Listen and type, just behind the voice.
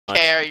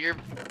care. You're.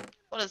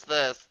 What is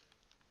this?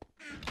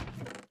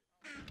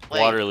 Wait.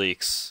 Water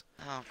leaks.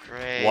 Oh,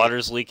 great.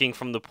 Water's leaking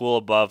from the pool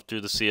above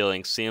through the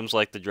ceiling. Seems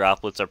like the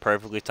droplets are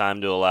perfectly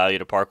timed to allow you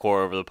to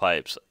parkour over the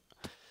pipes.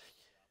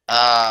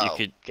 Oh,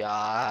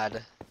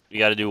 God. You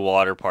gotta do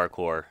water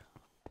parkour.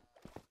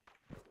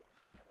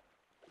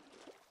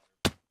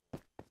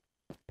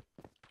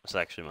 This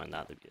actually might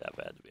not be that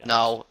bad, to be honest.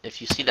 No, if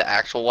you see the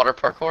actual water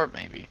parkour,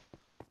 maybe.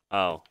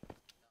 Oh.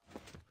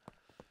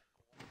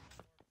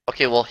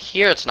 Okay, well,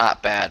 here it's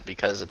not bad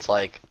because it's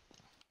like.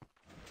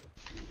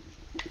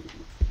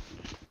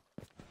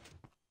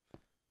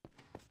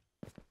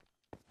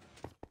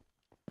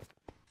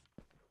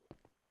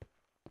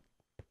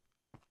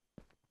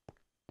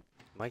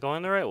 Am I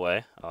going the right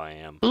way? Oh, I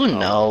am. Who Oh my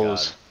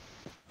knows? God.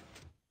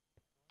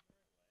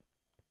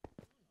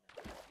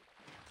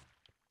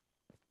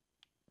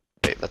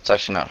 Wait, that's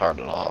actually not hard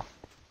at all.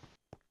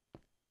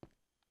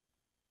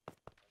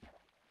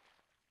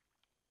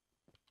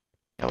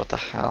 Yeah, what the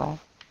hell?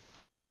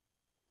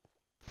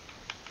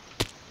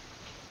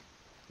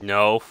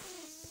 No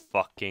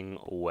fucking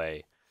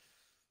way.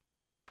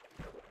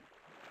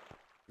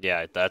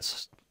 Yeah,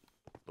 that's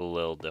a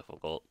little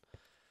difficult.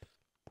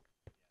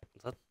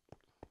 Is that...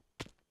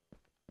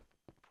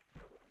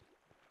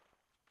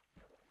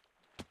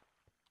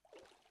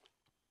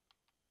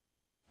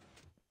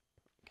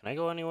 Can I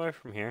go anywhere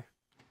from here?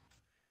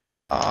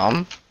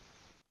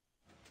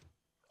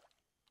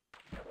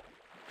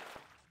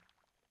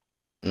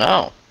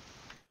 No.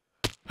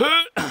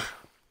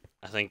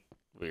 I think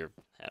we're...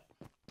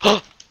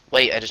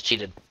 Wait, I just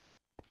cheated.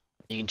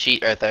 You can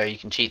cheat right there, you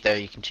can cheat there,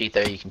 you can cheat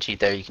there, you can cheat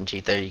there, you can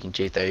cheat there, you can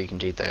cheat there, you can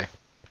cheat there.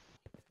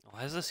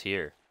 Why is this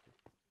here?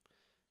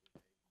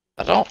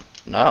 I don't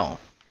know.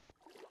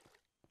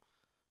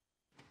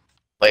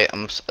 Wait,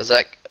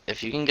 Zach,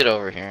 if you can get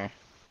over here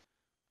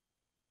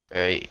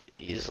very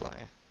easily,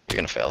 you're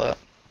gonna fail that.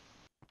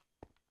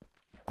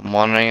 I'm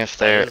wondering if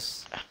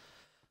there's...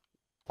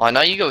 Well, I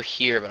know you go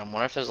here, but I'm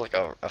wondering if there's like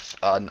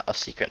a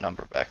secret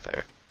number back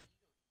there.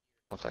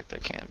 Looks like there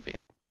can be.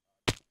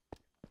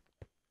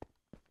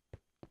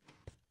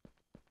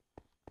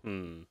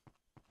 Hmm.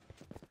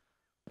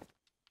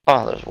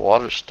 Oh, there's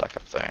water stuck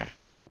up there.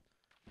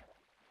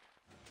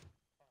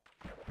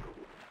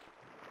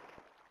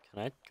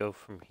 Can I go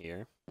from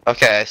here?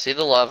 Okay, I see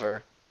the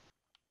lever.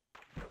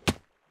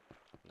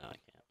 No, I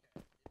can't.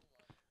 I'm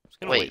just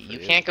gonna Wait, wait for you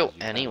can't go because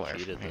you kinda anywhere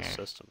cheated from this here.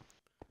 system.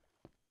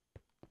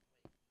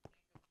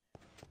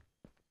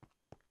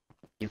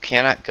 You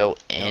cannot go No,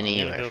 I'm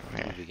anywhere gonna go from from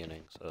here. the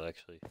beginning, so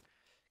actually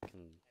I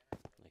can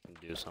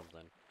do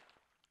something.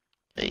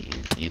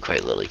 You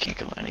quite literally can't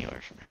go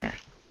anywhere from here.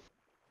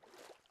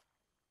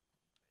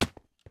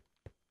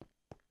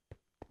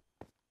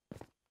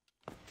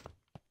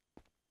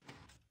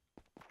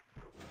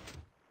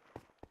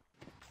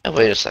 Oh,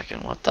 wait a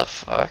second, what the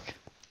fuck?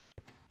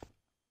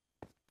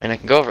 I mean, I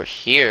can go over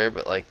here,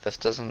 but like, this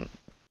doesn't...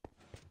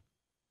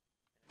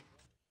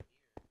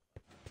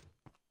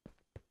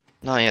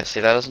 No, yeah, see,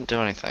 that doesn't do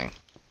anything.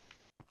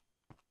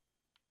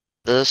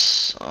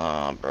 This,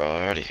 oh, bro,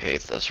 I already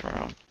hate this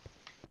room.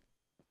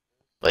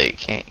 Wait,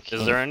 can't...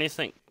 Is there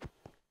anything...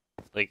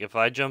 Like, if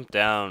I jump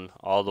down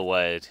all the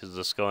way, does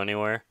this go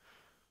anywhere?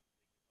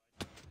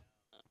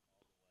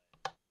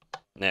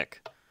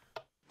 Nick.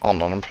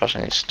 Hold on, I'm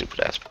pressing these stupid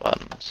ass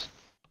buttons.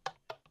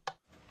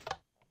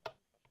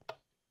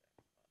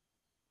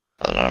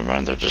 Oh, never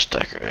mind, they're just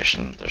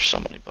decoration. There's so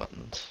many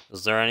buttons.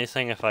 Is there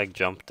anything if I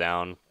jump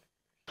down?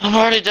 I'm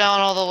already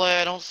down all the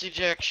way, I don't see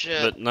jack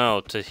shit. But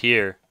no, to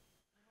here.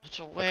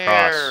 To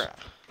where? Across.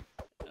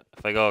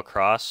 If I go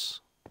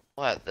across,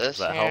 What, this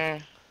does that here?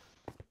 help?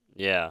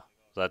 Yeah.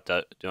 Does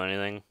that do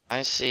anything?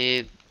 I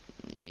see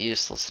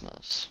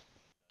uselessness.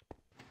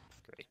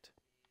 Great.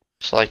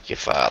 Just like your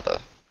father.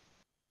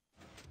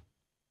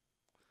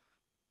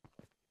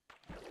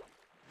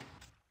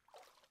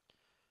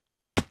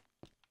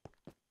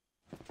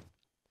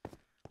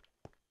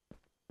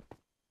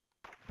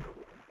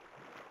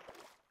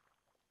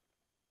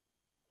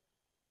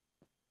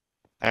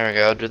 There we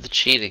go, do the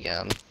cheat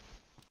again.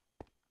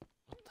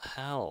 What the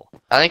hell?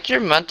 I think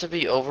you're meant to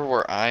be over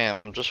where I am.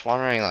 I'm just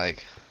wondering,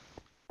 like...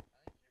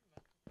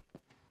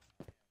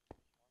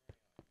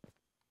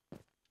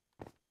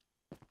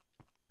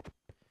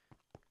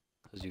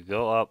 Because you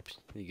go up,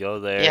 you go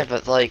there. Yeah,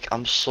 but like,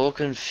 I'm so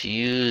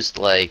confused,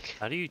 like...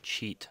 How do you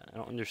cheat? I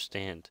don't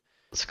understand.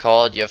 It's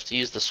called, you have to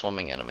use the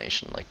swimming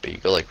animation, like, but you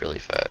go like really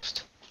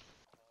fast.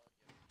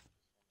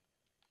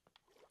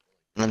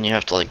 And then you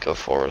have to like go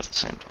forward at the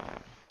same time.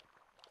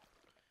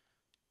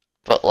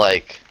 But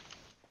like,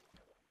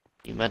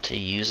 you meant to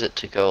use it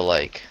to go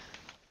like...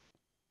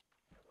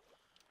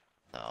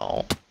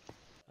 No.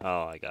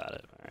 Oh, I got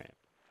it. Alright.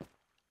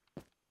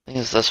 Thing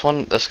is,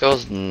 this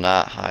goes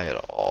not high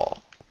at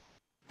all.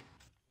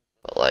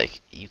 But like,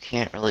 you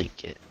can't really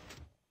get...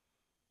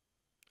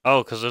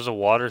 Oh, because there's a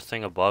water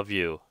thing above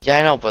you. Yeah,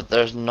 I know, but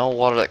there's no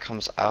water that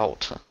comes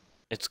out.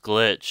 It's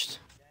glitched.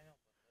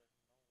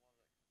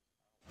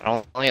 I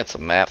don't think it's a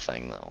map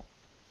thing, though.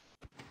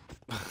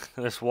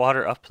 There's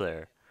water up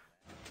there.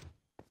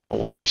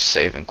 Oh,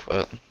 save and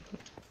quit.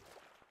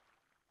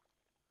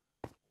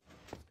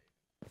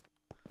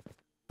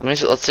 Let me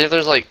see, let's see if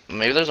there's like,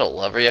 maybe there's a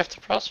lever you have to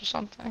press or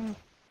something.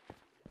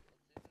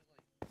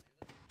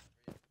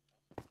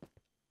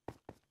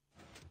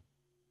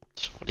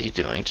 What are you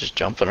doing? Just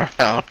jumping around.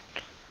 I'm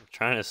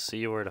trying to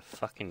see where to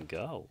fucking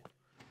go.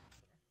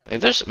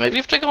 Maybe you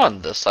have to go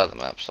on this side of the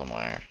map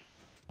somewhere.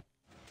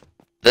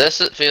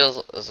 It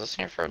feels, is this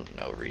here for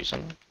no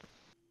reason?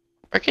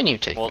 Where can you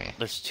take me?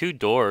 There's 2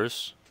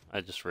 doors, I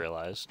just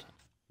realized.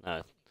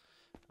 I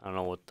don't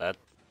know what that...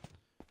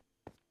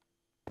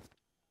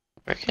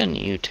 Where can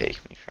you take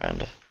me,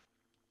 friend?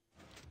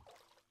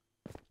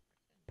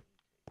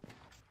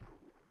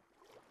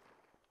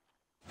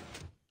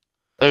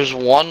 There's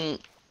one...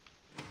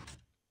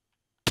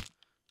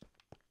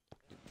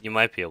 You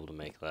might be able to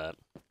make that.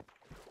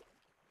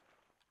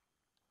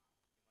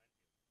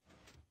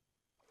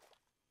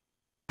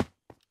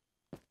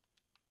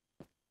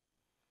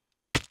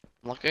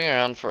 I'm looking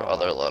around for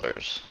other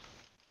letters.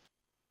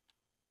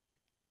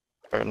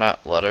 Or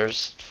not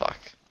letters, fuck.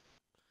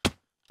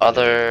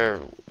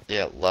 Other...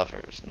 yeah,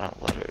 levers,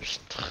 not letters.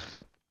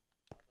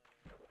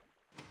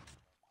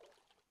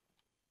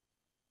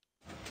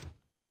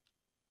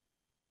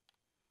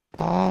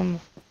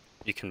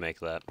 You can make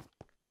that.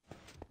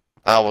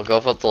 Oh, we'll go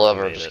with the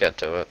lever, Made just it. get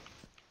to it.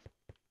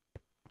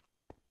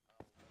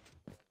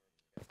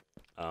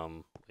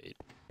 Wait.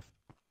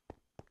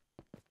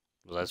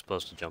 Was I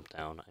supposed to jump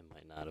down? I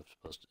might not have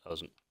supposed to. I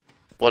wasn't.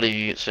 What do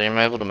you, so you're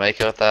able to make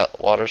it with that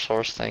water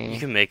source thingy? You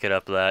can make it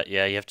up that.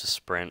 Yeah, you have to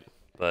sprint,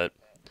 but...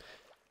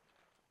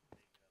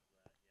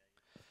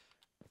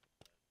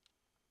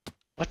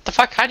 What the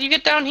fuck? How do you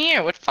get down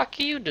here? What the fuck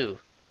do you do?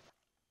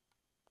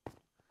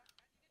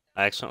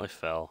 I accidentally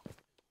fell.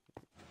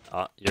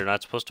 You're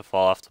not supposed to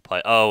fall off the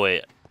pipe. Oh,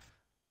 wait.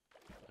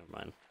 Never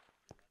mind.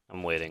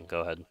 I'm waiting.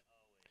 Go ahead.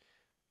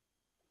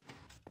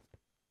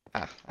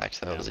 Ah,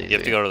 actually that was easy. You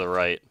have to go to the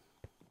right.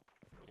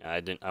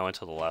 Yeah, I went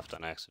to the left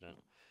on accident.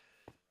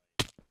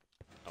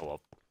 Oh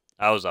well.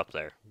 I was up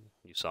there.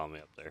 You saw me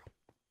up there.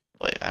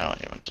 Wait, I don't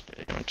even want to do.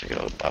 You want to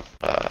go up,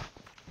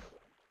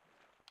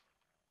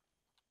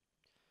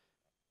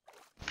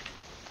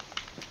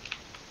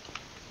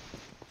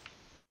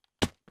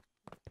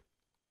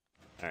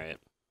 Alright.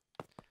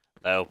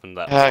 That opened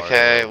that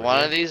Okay, door one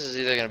here. of these is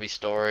either gonna be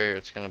story or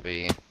it's gonna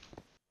be...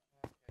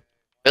 I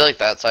feel like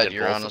that side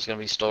you're on is gonna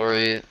be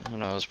story. Who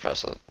knows?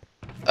 Press it.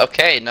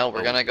 Okay, no,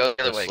 we're gonna go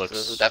the other way, 'cause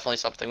this is definitely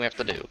something we have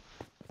to do.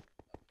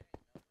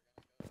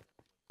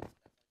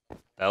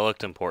 That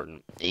looked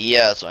important.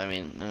 Yeah, so I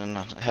mean,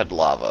 I had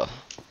lava.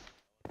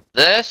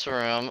 This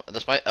room,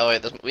 this might, oh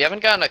wait, we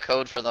haven't gotten a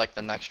code for like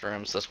the next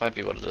rooms, this might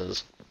be what it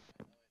is.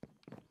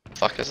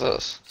 Fuck is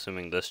this?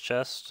 Assuming this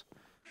chest?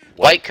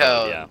 White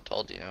code, yeah.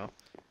 Told you.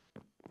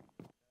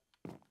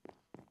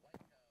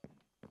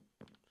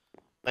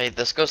 Wait,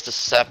 this goes to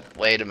Sep,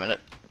 wait a minute.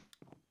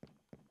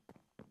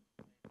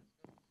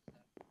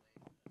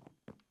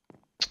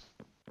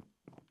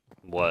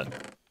 What?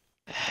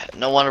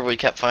 No wonder we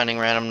kept finding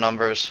random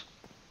numbers.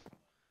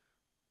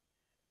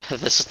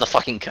 This is the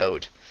fucking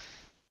code.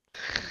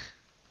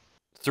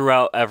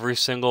 Throughout every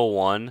single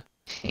one?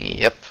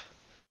 Yep.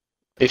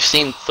 We've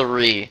seen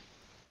 3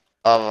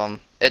 of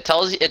them. It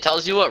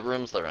tells you what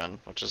rooms they're in,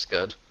 which is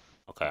good.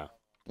 Okay.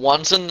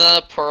 One's in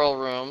the Pearl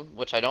room,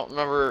 which I don't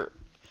remember.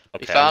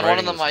 Okay, We found I'm one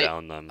in writing the this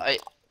down then.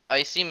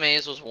 Icy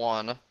Maze was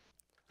one.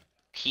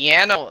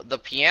 The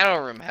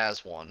piano room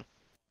has one.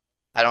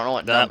 I don't know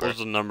what number. That was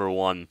the number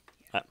 1.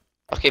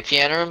 Okay,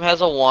 piano room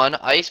has a 1.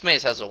 Ice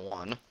Maze has a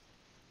 1.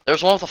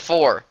 There's one with a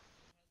 4.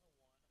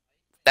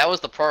 That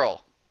was the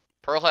Pearl.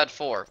 Pearl had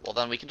 4. Well,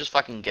 then we can just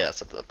fucking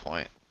guess at that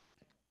point.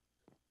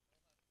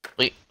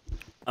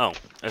 Oh,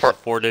 it's a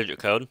 4-digit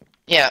code?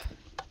 Yeah.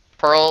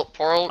 Pearl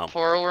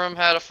Oh. room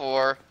had a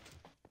 4.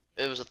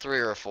 It was a 3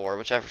 or a 4,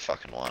 whichever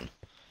fucking one.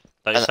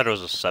 I thought you said it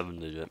was a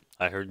 7-digit.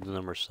 I heard the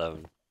number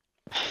 7.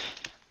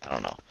 I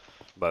don't know.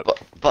 But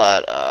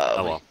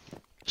Oh well.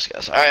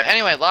 Discuss. Alright,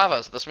 anyway,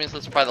 lavas. This means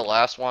this is probably the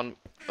last one.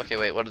 Okay,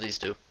 wait, what do these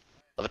do?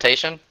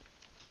 Levitation?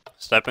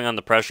 Stepping on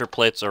the pressure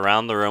plates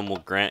around the room will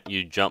grant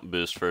you jump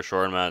boost for a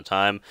short amount of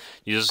time.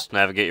 You just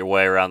navigate your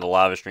way around the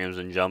lava streams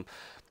and jump.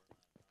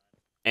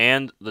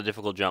 And the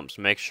difficult jumps.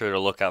 Make sure to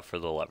look out for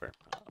the lever.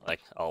 Like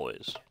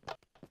always.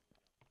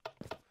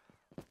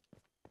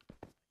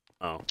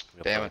 Oh,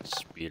 Damn it.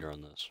 Speeder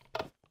on this.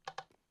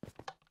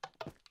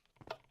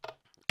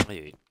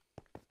 Wait.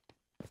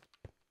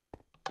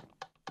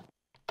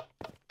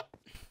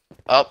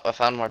 Oh, I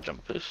found more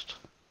jump boost.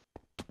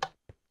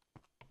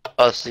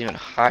 Oh, it's even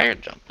higher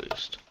jump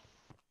boost.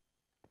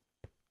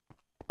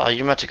 Oh,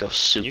 you're meant to go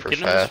super You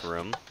get fast. in this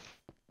room.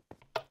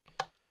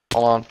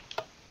 Hold on.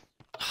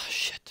 Oh,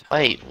 shit.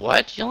 Wait,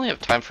 what? You only have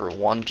time for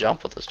 1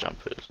 jump with this jump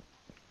boost.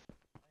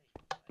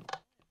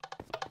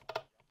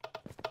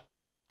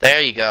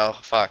 There you go.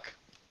 Fuck.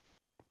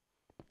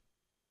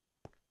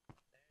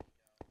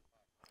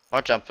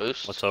 More jump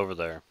boost. What's over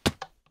there?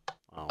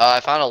 Oh. I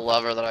found a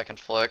lever that I can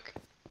flick.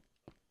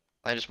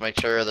 I just make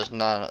sure there's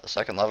not a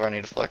second lever I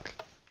need to flick.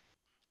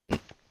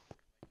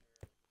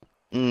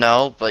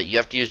 No, but you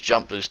have to use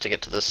jump boost to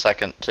get to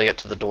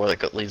the door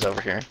that leads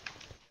over here.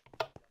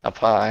 Up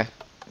high.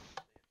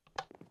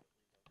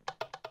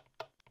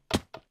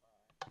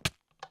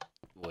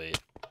 Wait.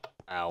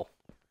 Ow.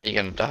 You're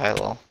gonna die,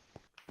 lol.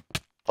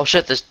 Oh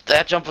shit,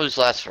 that jump boost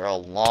lasts for a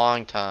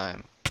long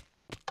time.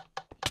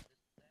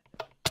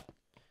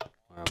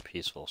 We're on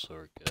peaceful, so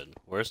we're good.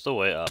 Where's the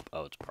way up?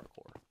 Oh, it's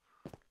parkour.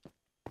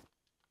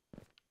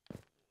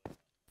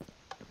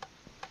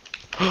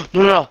 No,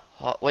 no, no.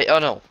 Oh, wait, oh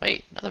no,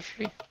 wait, another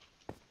free.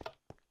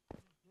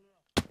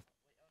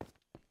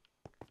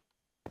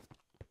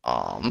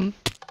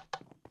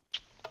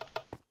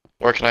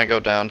 Where can I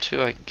go down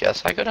to? I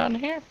guess I go down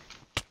here?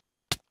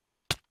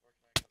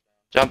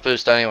 Jump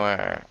boost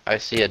anywhere. I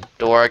see a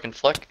door I can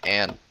flick,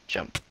 and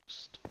jump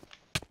boost.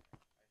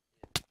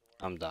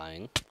 I'm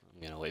dying.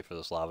 I'm gonna wait for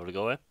this lava to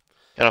go away.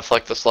 Gonna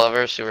flick this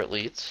lever, see where it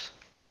leads.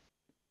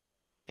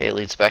 Okay, it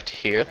leads back to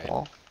here. Right.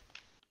 Well,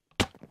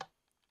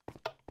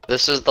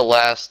 this is the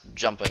last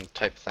jumping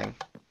type thing.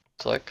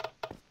 It's like...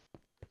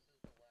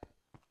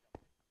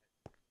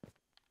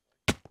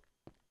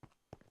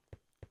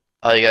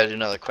 Oh, you gotta do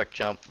another quick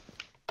jump.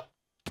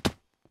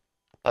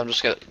 You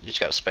just gotta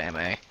spam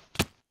A.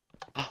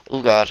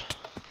 Oh god.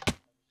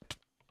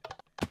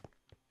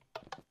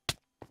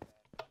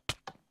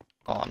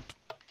 On.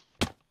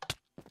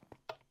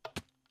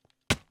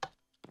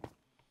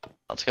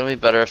 It's gonna be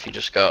better if you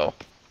just go.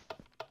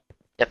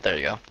 Yep, there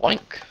you go.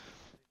 Boink.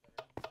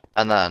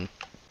 And then.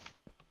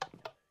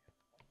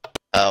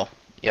 Oh,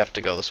 you have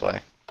to go this way.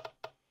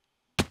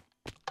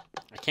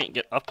 I can't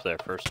get up there,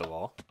 first of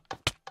all.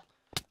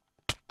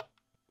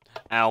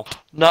 Ow.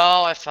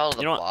 No, I fell to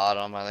the You know what?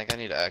 bottom. I think I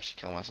need to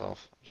actually kill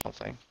myself.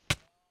 Something.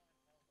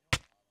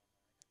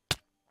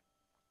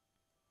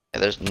 Yeah,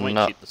 there's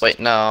no. Wait,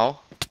 no.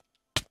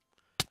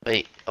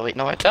 Wait. Oh, wait,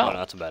 no, I Oh, don't. no,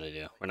 that's a bad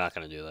idea. We're not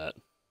gonna do that.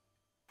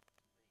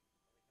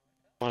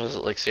 What is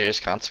it, like serious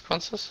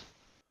consequences?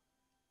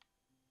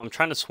 I'm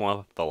trying to swim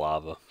up the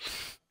lava.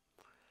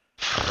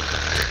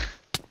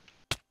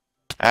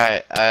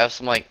 Alright, I have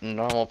some like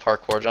normal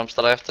parkour jumps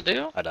that I have to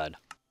do. I died.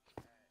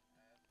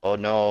 Oh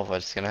no,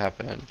 what's gonna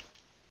happen?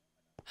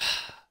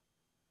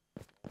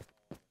 How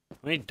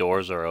many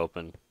doors are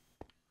open?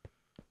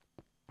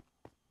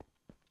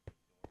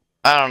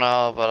 I don't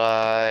know, but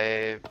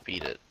I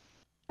beat it.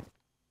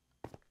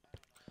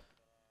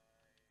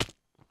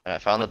 And I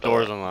found the door.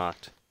 Door's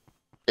unlocked.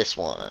 This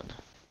one.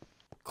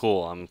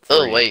 Cool, I'm free.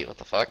 Oh wait, what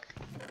the fuck?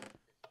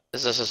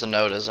 This is a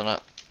note, isn't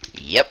it?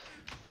 Yep.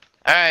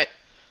 Alright.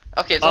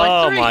 Okay, it's only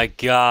Oh 3. my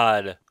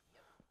god.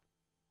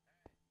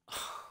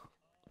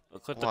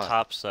 Look what the What?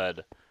 top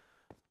said.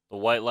 The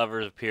white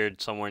levers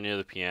appeared somewhere near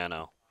the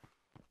piano.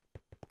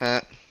 Eh.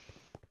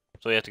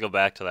 So we have to go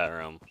back to that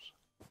room.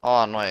 Hold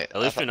on, wait.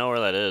 At least we know where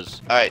that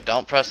is. Alright,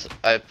 don't press.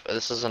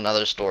 This is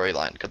another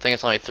storyline. Good thing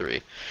it's only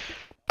 3.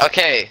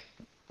 Okay.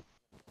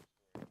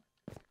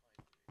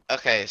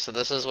 Okay, so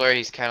this is where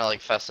he's kind of like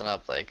fessing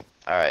up, like,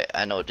 alright,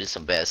 I know I did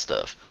some bad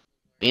stuff.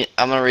 I'm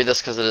gonna read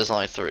this because it is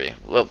only 3.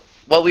 Well,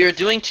 what we are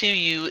doing to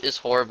you is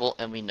horrible,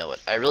 and we know it.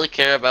 I really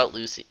care about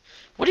Lucy.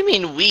 What do you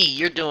mean we?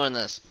 You're doing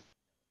this.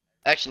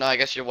 Actually, no, I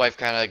guess your wife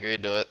kind of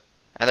agreed to it.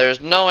 And there is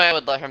no way I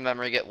would let her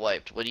memory get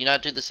wiped. Would you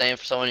not do the same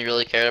for someone you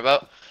really cared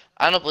about?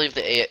 I don't believe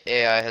the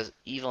AI has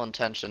evil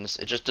intentions.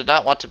 It just did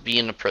not want to be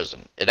in a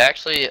prison. It's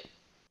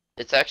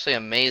actually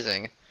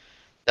amazing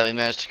that we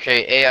managed to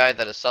create AI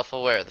that is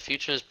self-aware. The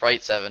future is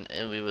bright, 7,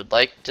 and we would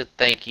like to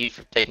thank you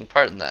for taking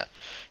part in that.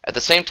 At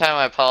the same time,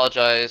 I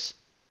apologize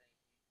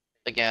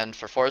again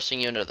for forcing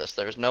you into this.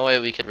 There is no way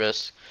we could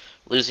risk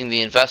losing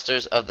the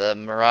investors of the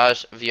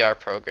Mirage VR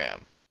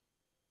program.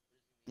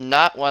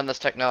 Not when this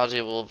technology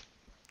will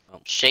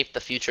shape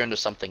the future into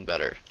something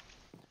better.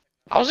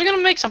 How is it going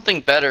to make something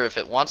better if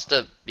it wants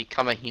to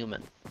become a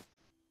human?